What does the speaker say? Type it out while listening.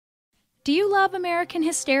Do you love American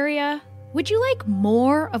Hysteria? Would you like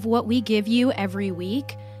more of what we give you every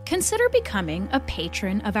week? Consider becoming a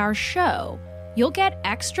patron of our show. You'll get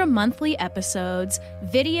extra monthly episodes,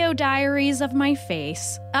 video diaries of my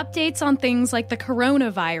face, updates on things like the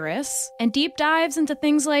coronavirus, and deep dives into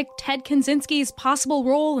things like Ted Kaczynski's possible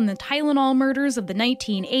role in the Tylenol murders of the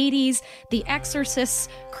 1980s, The Exorcist's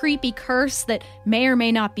creepy curse that may or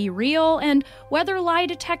may not be real, and whether lie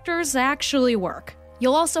detectors actually work.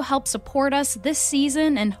 You'll also help support us this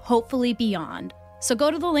season and hopefully beyond. So go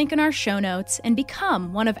to the link in our show notes and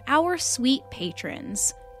become one of our sweet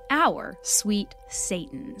patrons. Our sweet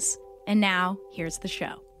Satans. And now, here's the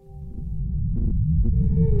show.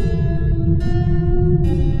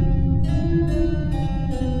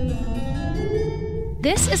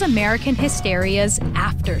 This is American Hysteria's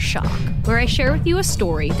Aftershock, where I share with you a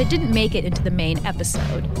story that didn't make it into the main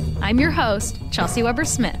episode. I'm your host, Chelsea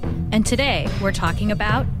Weber-Smith, and today we're talking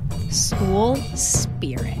about school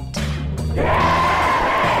spirit.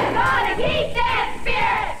 Yeah, man, gonna keep that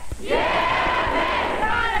spirit! Yeah, man,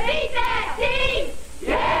 gonna beat that team!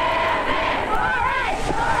 Yeah, man, all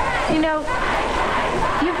right! You know,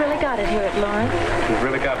 you've really got it here at Lawrence. You've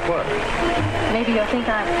really got what? Maybe you'll think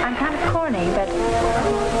I'm kind of corny, but,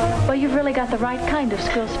 well, you've really got the right kind of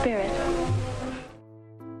school spirit.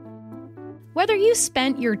 Whether you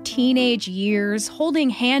spent your teenage years holding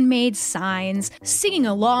handmade signs, singing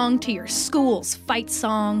along to your school's fight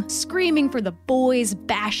song, screaming for the boys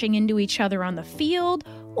bashing into each other on the field,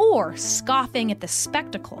 or scoffing at the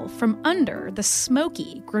spectacle from under the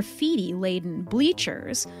smoky, graffiti-laden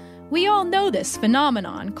bleachers, we all know this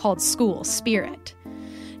phenomenon called school spirit.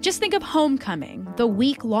 Just think of homecoming, the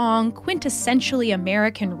week-long, quintessentially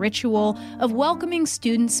American ritual of welcoming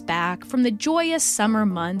students back from the joyous summer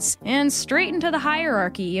months and straight into the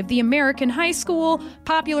hierarchy of the American high school,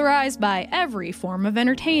 popularized by every form of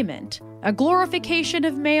entertainment. A glorification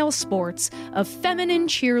of male sports, of feminine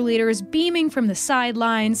cheerleaders beaming from the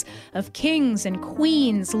sidelines, of kings and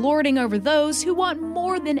queens lording over those who want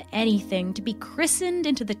more than anything to be christened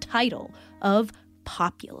into the title of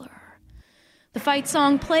popular. The fight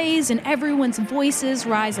song plays and everyone's voices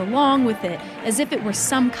rise along with it as if it were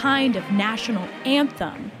some kind of national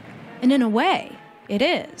anthem. And in a way, it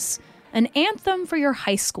is. An anthem for your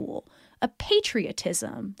high school, a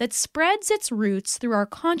patriotism that spreads its roots through our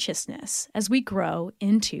consciousness as we grow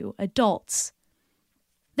into adults.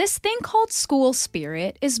 This thing called school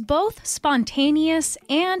spirit is both spontaneous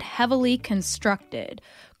and heavily constructed,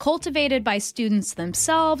 cultivated by students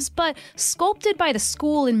themselves, but sculpted by the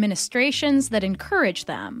school administrations that encourage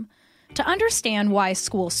them. To understand why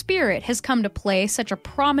school spirit has come to play such a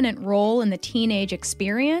prominent role in the teenage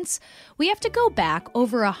experience, we have to go back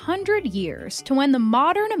over 100 years to when the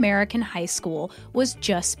modern American high school was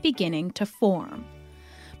just beginning to form.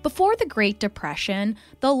 Before the Great Depression,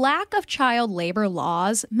 the lack of child labor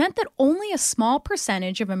laws meant that only a small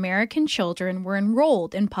percentage of American children were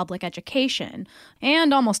enrolled in public education,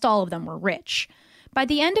 and almost all of them were rich. By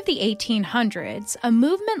the end of the 1800s, a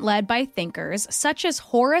movement led by thinkers such as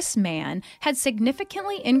Horace Mann had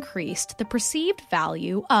significantly increased the perceived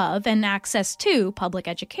value of and access to public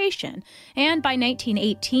education, and by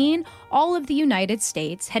 1918, all of the United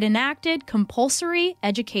States had enacted compulsory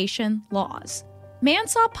education laws. Mann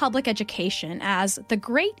saw public education as the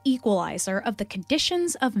great equalizer of the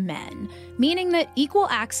conditions of men, meaning that equal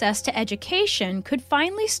access to education could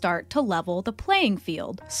finally start to level the playing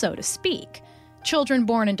field, so to speak. Children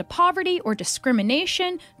born into poverty or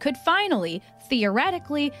discrimination could finally,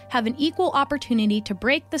 theoretically, have an equal opportunity to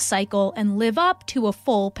break the cycle and live up to a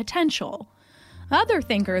full potential. Other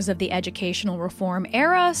thinkers of the educational reform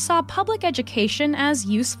era saw public education as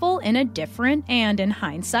useful in a different and, in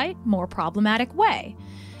hindsight, more problematic way.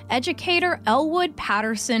 Educator Elwood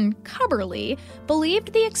Patterson Cubberley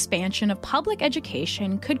believed the expansion of public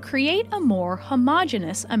education could create a more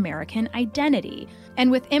homogeneous American identity,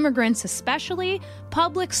 and with immigrants especially,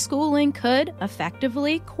 public schooling could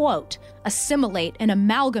effectively, quote, assimilate and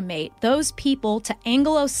amalgamate those people to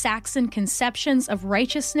Anglo-Saxon conceptions of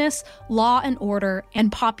righteousness, law and order,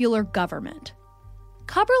 and popular government.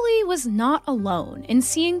 Cubberley was not alone in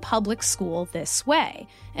seeing public school this way,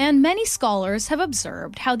 and many scholars have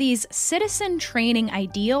observed how these citizen training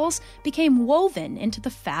ideals became woven into the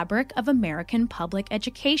fabric of American public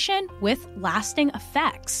education with lasting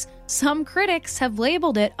effects. Some critics have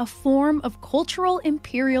labeled it a form of cultural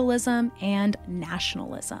imperialism and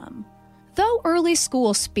nationalism. Though early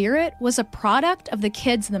school spirit was a product of the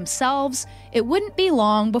kids themselves, it wouldn't be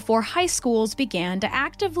long before high schools began to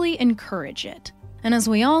actively encourage it. And as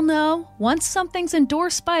we all know, once something's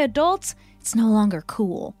endorsed by adults, it's no longer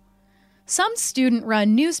cool. Some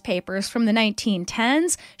student-run newspapers from the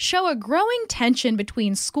 1910s show a growing tension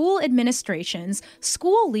between school administrations,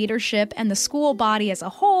 school leadership, and the school body as a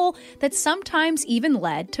whole that sometimes even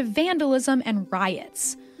led to vandalism and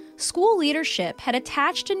riots. School leadership had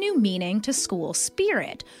attached a new meaning to school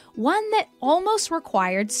spirit, one that almost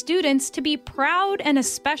required students to be proud and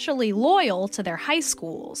especially loyal to their high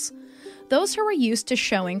schools. Those who were used to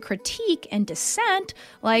showing critique and dissent,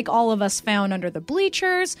 like all of us found under the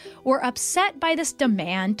bleachers, were upset by this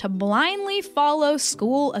demand to blindly follow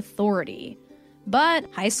school authority. But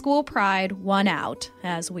high school pride won out,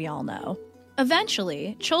 as we all know.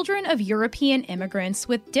 Eventually, children of European immigrants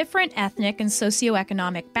with different ethnic and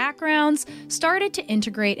socioeconomic backgrounds started to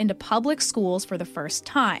integrate into public schools for the first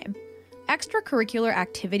time. Extracurricular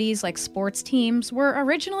activities like sports teams were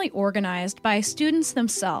originally organized by students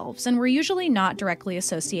themselves and were usually not directly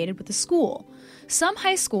associated with the school. Some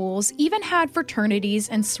high schools even had fraternities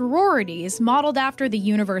and sororities modeled after the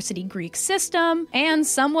university Greek system, and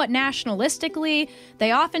somewhat nationalistically,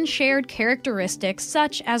 they often shared characteristics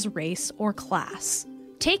such as race or class.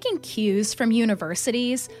 Taking cues from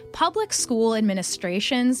universities, public school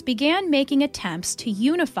administrations began making attempts to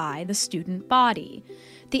unify the student body.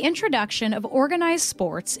 The introduction of organized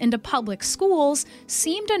sports into public schools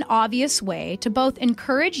seemed an obvious way to both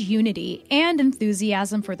encourage unity and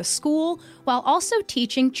enthusiasm for the school, while also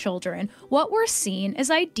teaching children what were seen as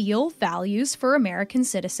ideal values for American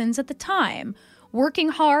citizens at the time: working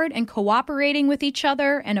hard and cooperating with each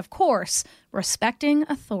other, and of course, respecting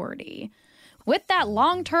authority. With that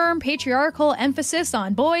long-term patriarchal emphasis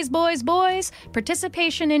on boys, boys, boys,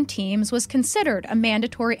 participation in teams was considered a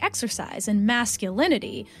mandatory exercise in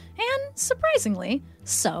masculinity, and, surprisingly,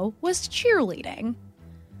 so was cheerleading.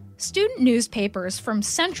 Student newspapers from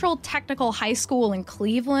Central Technical High School in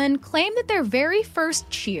Cleveland claim that their very first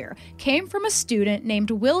cheer came from a student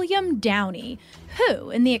named William Downey,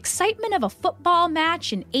 who, in the excitement of a football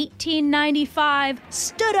match in 1895,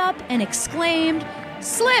 stood up and exclaimed,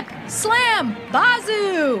 "Slip, slam,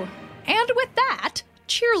 bazoo!" And with that,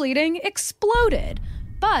 cheerleading exploded.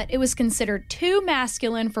 But it was considered too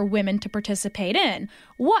masculine for women to participate in,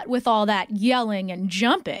 what with all that yelling and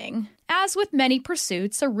jumping. As with many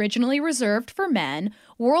pursuits originally reserved for men,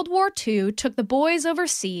 World War II took the boys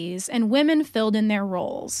overseas and women filled in their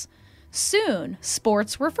roles. Soon,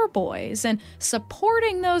 sports were for boys, and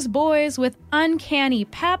supporting those boys with uncanny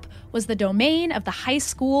pep was the domain of the high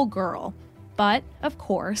school girl. But, of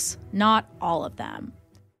course, not all of them.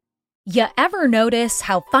 You ever notice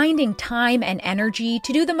how finding time and energy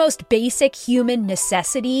to do the most basic human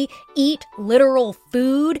necessity, eat literal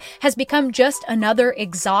food, has become just another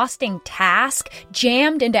exhausting task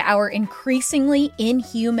jammed into our increasingly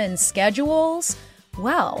inhuman schedules?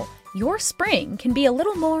 Well, your spring can be a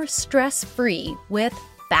little more stress-free with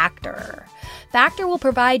Factor. Factor will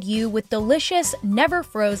provide you with delicious,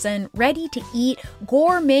 never-frozen, ready-to-eat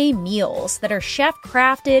gourmet meals that are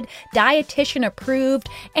chef-crafted, dietitian-approved,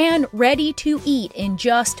 and ready to eat in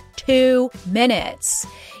just 2 minutes.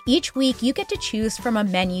 Each week, you get to choose from a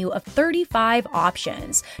menu of 35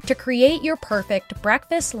 options to create your perfect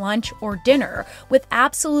breakfast, lunch, or dinner with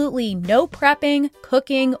absolutely no prepping,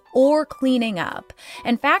 cooking, or cleaning up.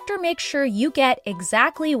 And Factor makes sure you get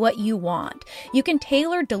exactly what you want. You can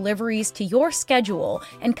tailor deliveries to your schedule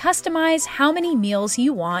and customize how many meals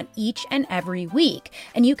you want each and every week,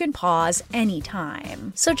 and you can pause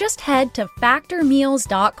anytime. So just head to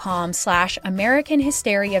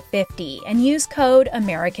factormeals.com/AmericanHysteria50 and use code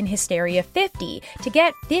AmericanHysteria50 to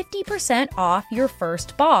get 50% off your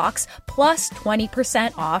first box plus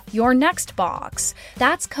 20% off your next box.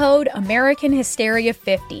 That's code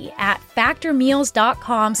AmericanHysteria50 at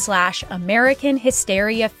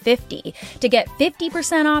factormeals.com/AmericanHysteria50 to get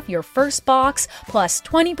 50% off your first box plus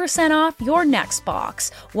 20% off your next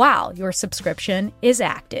box while your subscription is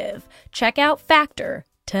active. Check out Factor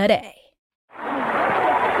today.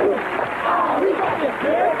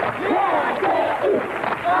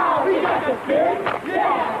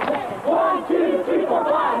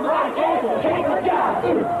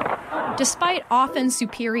 Despite often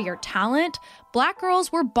superior talent, Black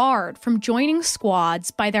girls were barred from joining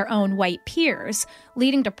squads by their own white peers,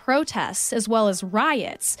 leading to protests as well as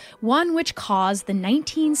riots, one which caused the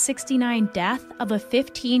 1969 death of a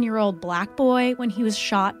 15-year-old Black boy when he was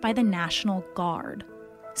shot by the National Guard.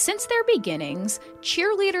 Since their beginnings,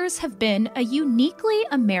 cheerleaders have been a uniquely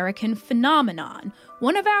American phenomenon,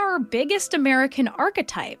 one of our biggest American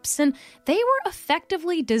archetypes, and they were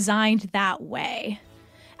effectively designed that way.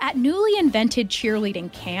 At newly invented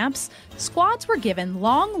cheerleading camps, squads were given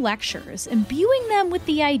long lectures imbuing them with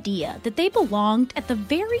the idea that they belonged at the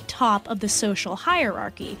very top of the social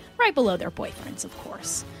hierarchy, right below their boyfriends, of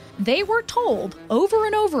course. They were told over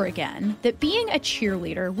and over again that being a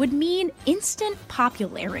cheerleader would mean instant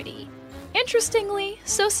popularity. Interestingly,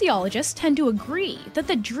 sociologists tend to agree that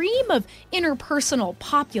the dream of interpersonal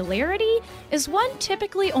popularity is one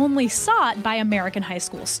typically only sought by American high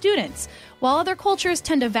school students, while other cultures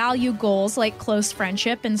tend to value goals like close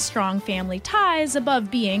friendship and strong family ties above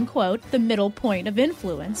being, quote, the middle point of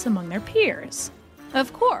influence among their peers.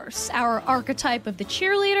 Of course, our archetype of the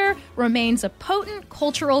cheerleader remains a potent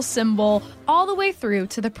cultural symbol all the way through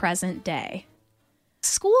to the present day.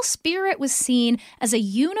 School spirit was seen as a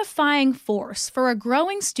unifying force for a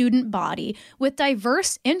growing student body with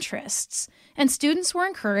diverse interests, and students were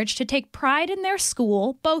encouraged to take pride in their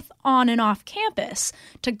school, both on and off campus,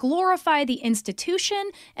 to glorify the institution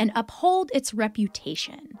and uphold its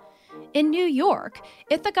reputation. In New York,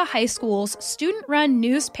 Ithaca High School's student-run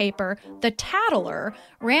newspaper, The Tattler,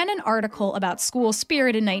 ran an article about school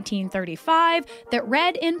spirit in 1935 that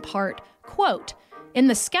read in part, quote, "In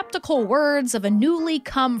the skeptical words of a newly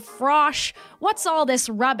come frosh, what's all this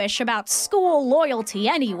rubbish about school loyalty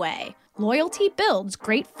anyway? Loyalty builds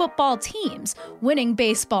great football teams, winning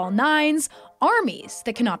baseball nines, armies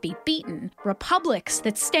that cannot be beaten, republics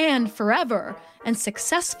that stand forever, and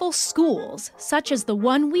successful schools such as the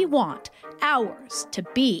one we want ours to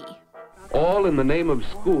be." All in the name of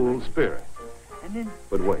school spirit.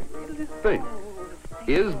 But wait, think.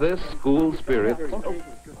 Is this school spirit?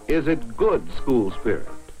 Is it good school spirit?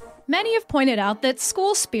 Many have pointed out that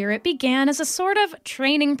school spirit began as a sort of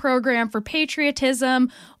training program for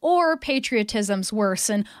patriotism, or patriotism's worse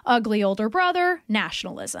and ugly older brother,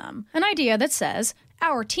 nationalism. An idea that says,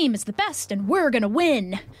 our team is the best and we're gonna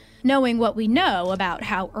win. Knowing what we know about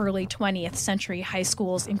how early 20th century high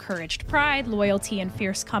schools encouraged pride, loyalty, and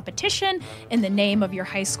fierce competition in the name of your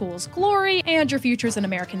high school's glory and your future as an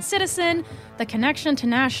American citizen, the connection to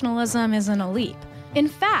nationalism isn't a leap. In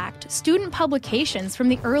fact, student publications from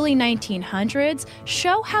the early 1900s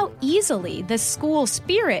show how easily this school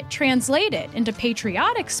spirit translated into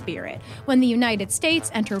patriotic spirit when the United States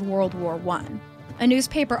entered World War I. A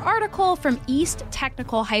newspaper article from East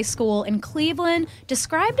Technical High School in Cleveland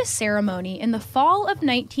described a ceremony in the fall of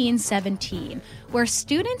 1917 where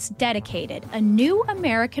students dedicated a new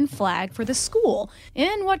American flag for the school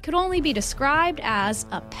in what could only be described as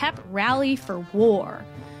a pep rally for war.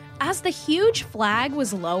 As the huge flag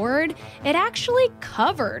was lowered, it actually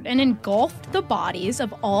covered and engulfed the bodies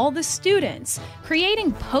of all the students,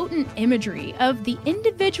 creating potent imagery of the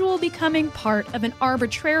individual becoming part of an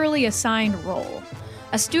arbitrarily assigned role.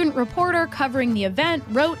 A student reporter covering the event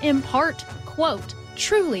wrote in part, quote,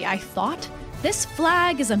 "Truly, I thought, this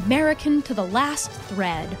flag is American to the last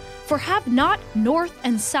thread, for have not North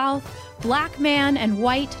and South, black man and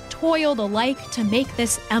white toiled alike to make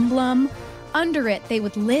this emblem? Under it they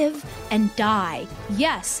would live and die,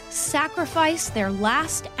 yes, sacrifice their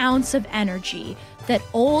last ounce of energy, that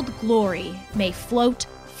old glory may float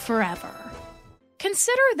forever."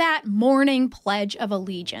 Consider that morning Pledge of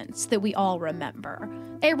Allegiance that we all remember,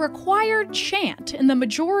 a required chant in the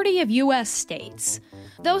majority of U.S. states.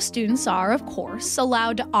 Though students are, of course,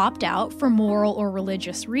 allowed to opt out for moral or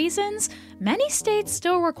religious reasons, many states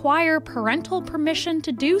still require parental permission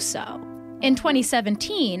to do so. In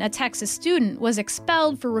 2017, a Texas student was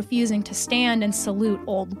expelled for refusing to stand and salute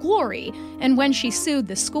Old Glory, and when she sued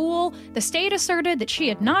the school, the state asserted that she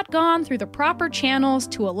had not gone through the proper channels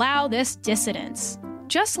to allow this dissidence.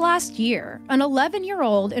 Just last year, an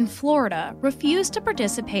 11-year-old in Florida refused to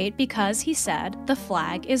participate because he said the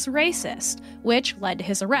flag is racist, which led to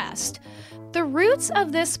his arrest. The roots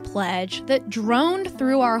of this pledge that droned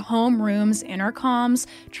through our homeroom's intercoms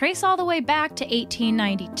trace all the way back to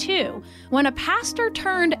 1892, when a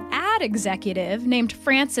pastor-turned-ad executive named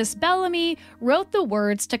Francis Bellamy wrote the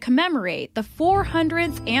words to commemorate the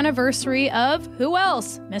 400th anniversary of, who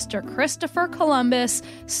else? Mr. Christopher Columbus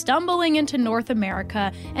stumbling into North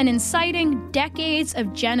America and inciting decades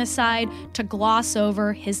of genocide to gloss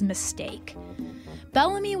over his mistake.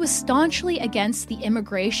 Bellamy was staunchly against the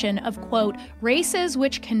immigration of, quote, races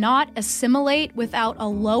which cannot assimilate without a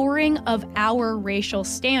lowering of our racial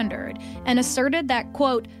standard, and asserted that,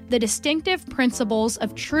 quote, the distinctive principles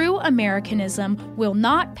of true Americanism will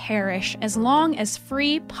not perish as long as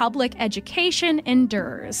free public education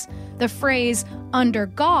endures. The phrase, under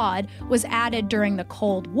God, was added during the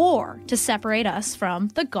Cold War to separate us from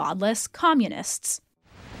the godless communists.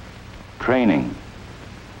 Training.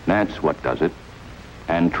 That's what does it.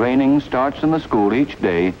 And training starts in the school each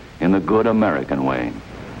day in the good American way.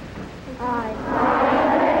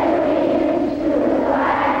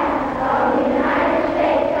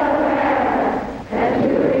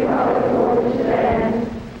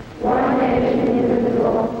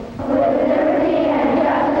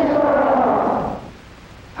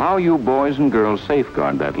 you boys and girls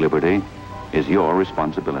safeguard that liberty is your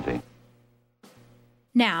responsibility.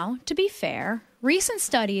 Now, to be fair, recent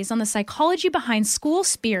studies on the psychology behind school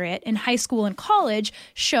spirit in high school and college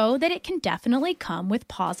show that it can definitely come with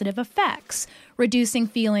positive effects, reducing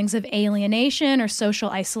feelings of alienation or social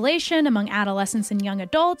isolation among adolescents and young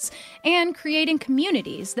adults, and creating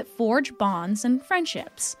communities that forge bonds and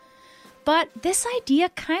friendships. But this idea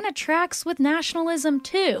kind of tracks with nationalism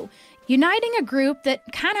too, uniting a group that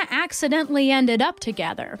kind of accidentally ended up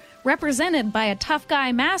together, represented by a tough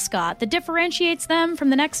guy mascot that differentiates them from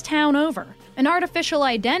the next town over. An artificial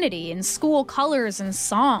identity in school colors and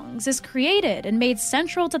songs is created and made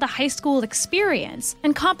central to the high school experience,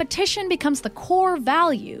 and competition becomes the core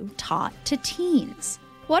value taught to teens.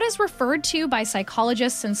 What is referred to by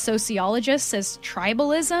psychologists and sociologists as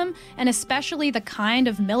tribalism, and especially the kind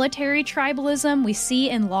of military tribalism we see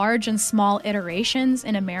in large and small iterations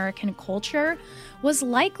in American culture, was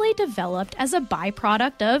likely developed as a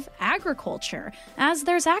byproduct of agriculture, as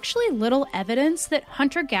there's actually little evidence that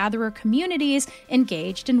hunter-gatherer communities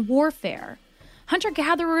engaged in warfare.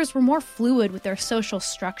 Hunter-gatherers were more fluid with their social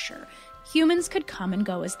structure. Humans could come and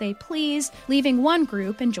go as they pleased, leaving one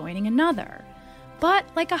group and joining another. But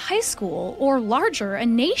like a high school, or larger, a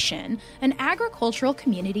nation, an agricultural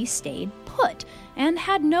community stayed put and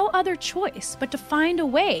had no other choice but to find a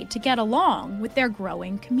way to get along with their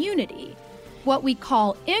growing community. What we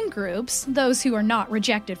call in-groups, those who are not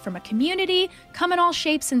rejected from a community, come in all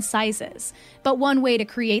shapes and sizes. But one way to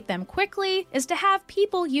create them quickly is to have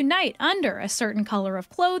people unite under a certain color of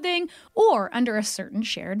clothing or under a certain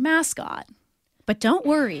shared mascot. But don't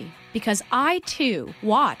worry, because I, too,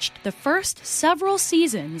 watched the first several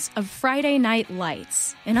seasons of Friday Night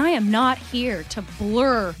Lights, and I am not here to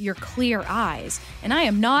blur your clear eyes, and I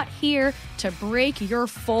am not here to break your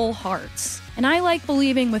full hearts. And I like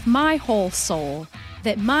believing with my whole soul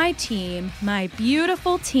that my team, my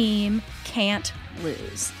beautiful team, can't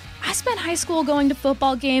lose. I spent high school going to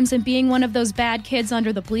football games and being one of those bad kids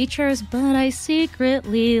under the bleachers, but I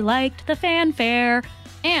secretly liked the fanfare.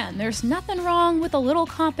 And there's nothing wrong with a little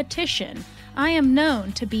competition. I am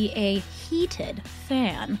known to be a heated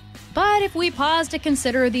fan. But if we pause to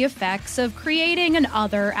consider the effects of creating an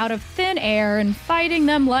other out of thin air and fighting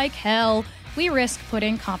them like hell, we risk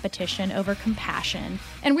putting competition over compassion,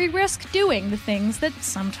 and we risk doing the things that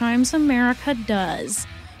sometimes America does.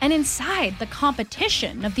 And inside the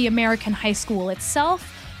competition of the American high school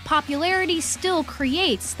itself, popularity still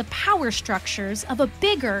creates the power structures of a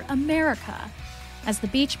bigger America. As the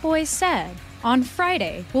Beach Boys said, on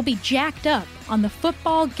Friday, we'll be jacked up on the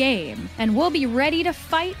football game, and we'll be ready to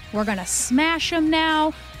fight. We're gonna smash 'em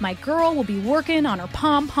now. My girl will be working on her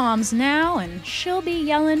pom-poms now, and she'll be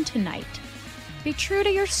yelling tonight. Be true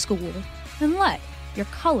to your school, and let your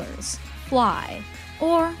colors fly.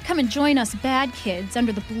 Or come and join us bad kids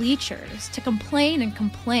under the bleachers to complain and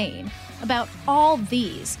complain about all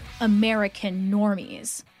these American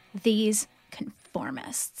normies, these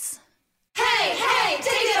conformists. Hey, hey, take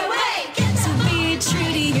it away! So be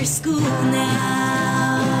true to your school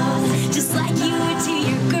now, just like you would to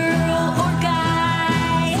your girl or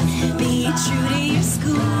guy. Be true to your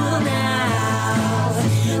school now,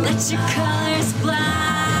 let your colors fly.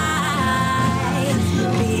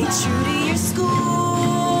 Be true to your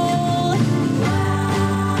school.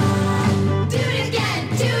 Do it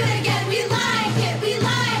again, we like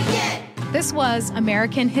it! This was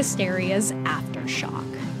American Hysteria's Aftershock.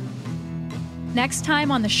 Next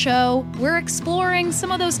time on the show, we're exploring some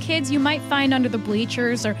of those kids you might find under the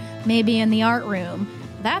bleachers or maybe in the art room.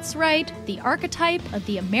 That's right, the archetype of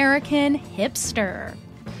the American hipster.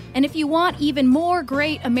 And if you want even more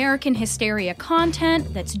great American Hysteria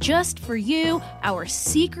content that's just for you, our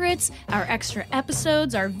secrets, our extra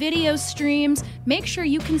episodes, our video streams, make sure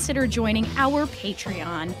you consider joining our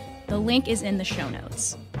Patreon. The link is in the show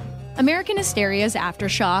notes. American Hysteria's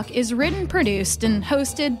Aftershock is written, produced, and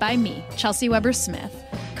hosted by me, Chelsea Weber-Smith.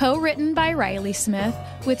 Co-written by Riley Smith,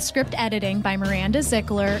 with script editing by Miranda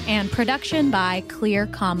Zickler, and production by Clear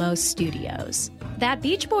Como Studios. That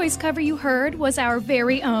Beach Boys cover you heard was our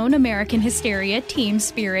very own American Hysteria Team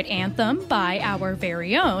Spirit Anthem by our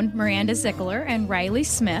very own Miranda Zickler and Riley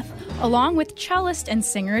Smith, along with cellist and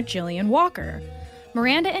singer Jillian Walker.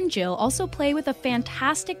 Miranda and Jill also play with a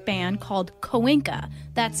fantastic band called Coinka,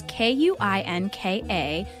 that's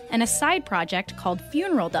Kuinka, and a side project called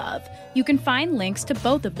Funeral Dove. You can find links to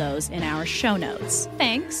both of those in our show notes.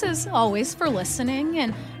 Thanks, as always, for listening,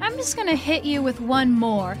 and I'm just gonna hit you with one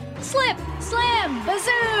more. Slip, slam,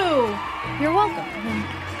 bazoo! You're welcome, and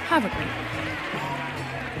have a great one.